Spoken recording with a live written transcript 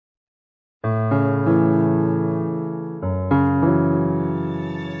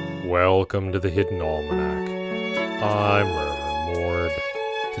Welcome to the Hidden Almanac. I'm Reverend Mord.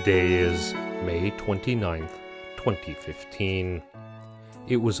 Today is May 29th, 2015.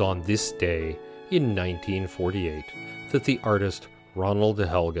 It was on this day, in 1948, that the artist Ronald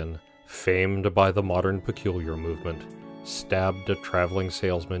Helgin, famed by the modern peculiar movement, stabbed a traveling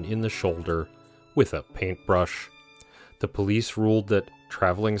salesman in the shoulder with a paintbrush. The police ruled that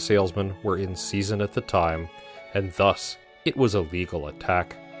traveling salesmen were in season at the time, and thus it was a legal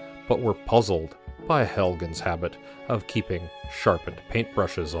attack, but were puzzled by Helgin's habit of keeping sharpened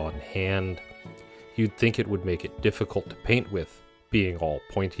paintbrushes on hand. You'd think it would make it difficult to paint with, being all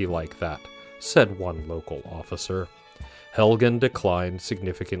pointy like that, said one local officer. Helgin declined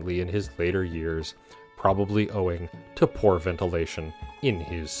significantly in his later years, probably owing to poor ventilation in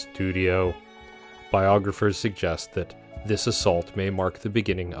his studio. Biographers suggest that this assault may mark the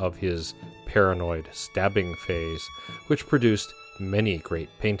beginning of his paranoid stabbing phase, which produced many great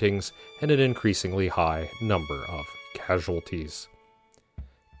paintings and an increasingly high number of casualties.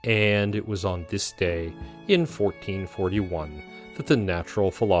 And it was on this day, in 1441, that the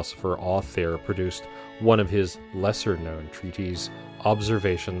natural philosopher Authaire produced one of his lesser-known treatises,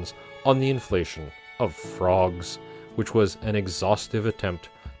 Observations on the Inflation of Frogs, which was an exhaustive attempt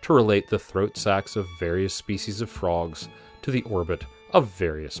to relate the throat sacs of various species of frogs to the orbit of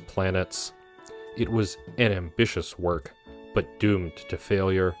various planets. It was an ambitious work, but doomed to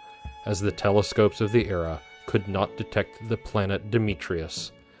failure, as the telescopes of the era could not detect the planet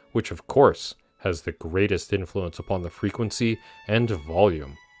Demetrius, which of course has the greatest influence upon the frequency and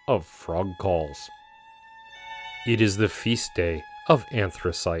volume of frog calls. It is the Feast Day of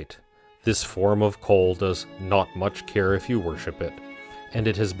Anthracite. This form of coal does not much care if you worship it, and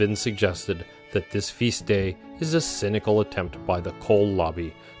it has been suggested that this feast day is a cynical attempt by the coal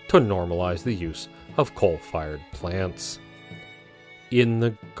lobby to normalize the use of coal-fired plants. In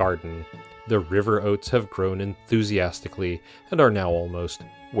the garden, the river oats have grown enthusiastically and are now almost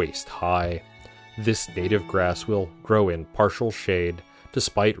waist-high. This native grass will grow in partial shade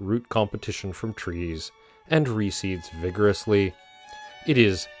despite root competition from trees, and reseeds vigorously. It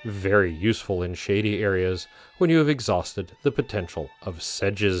is very useful in shady areas when you have exhausted the potential of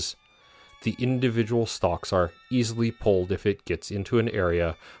sedges. The individual stalks are easily pulled if it gets into an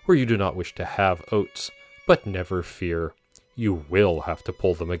area where you do not wish to have oats, but never fear, you will have to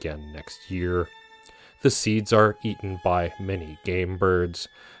pull them again next year. The seeds are eaten by many game birds.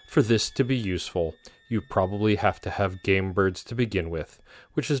 For this to be useful, you probably have to have game birds to begin with,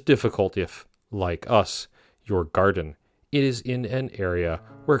 which is difficult if, like us, your garden is in an area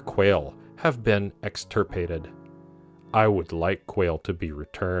where quail have been extirpated. I would like quail to be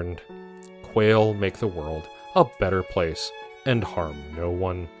returned. Quail make the world a better place and harm no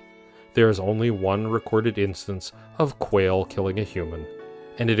one. There is only one recorded instance of quail killing a human,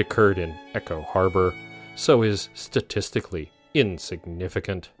 and it occurred in Echo Harbor, so is statistically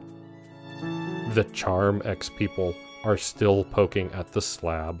insignificant. The Charm X people are still poking at the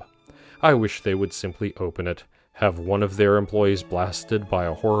slab. I wish they would simply open it, have one of their employees blasted by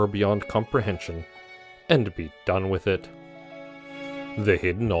a horror beyond comprehension, and be done with it. The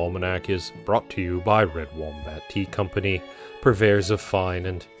Hidden Almanac is brought to you by Red Wombat Tea Company, purveyors of fine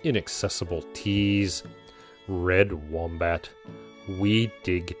and inaccessible teas. Red Wombat, we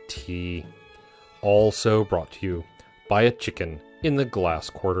dig tea. Also brought to you by a chicken in the Glass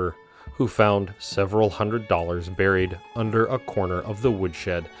Quarter, who found several $100s buried under a corner of the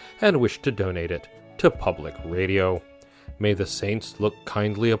woodshed and wished to donate it to public radio. May the saints look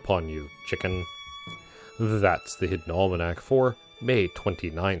kindly upon you, chicken. That's the Hidden Almanac for May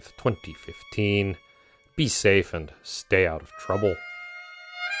 29th, 2015. Be safe and stay out of trouble.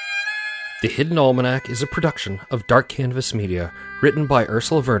 The Hidden Almanac is a production of Dark Canvas Media, written by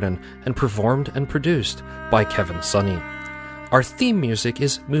Ursula Vernon and performed and produced by Kevin Sonney. Our theme music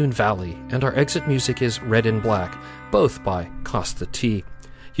is Moon Valley, and our exit music is Red and Black, both by Costa T.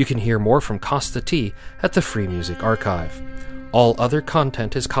 You can hear more from Costa T at the Free Music Archive. All other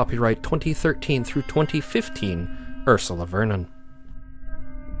content is copyright 2013 through 2015, Ursula Vernon.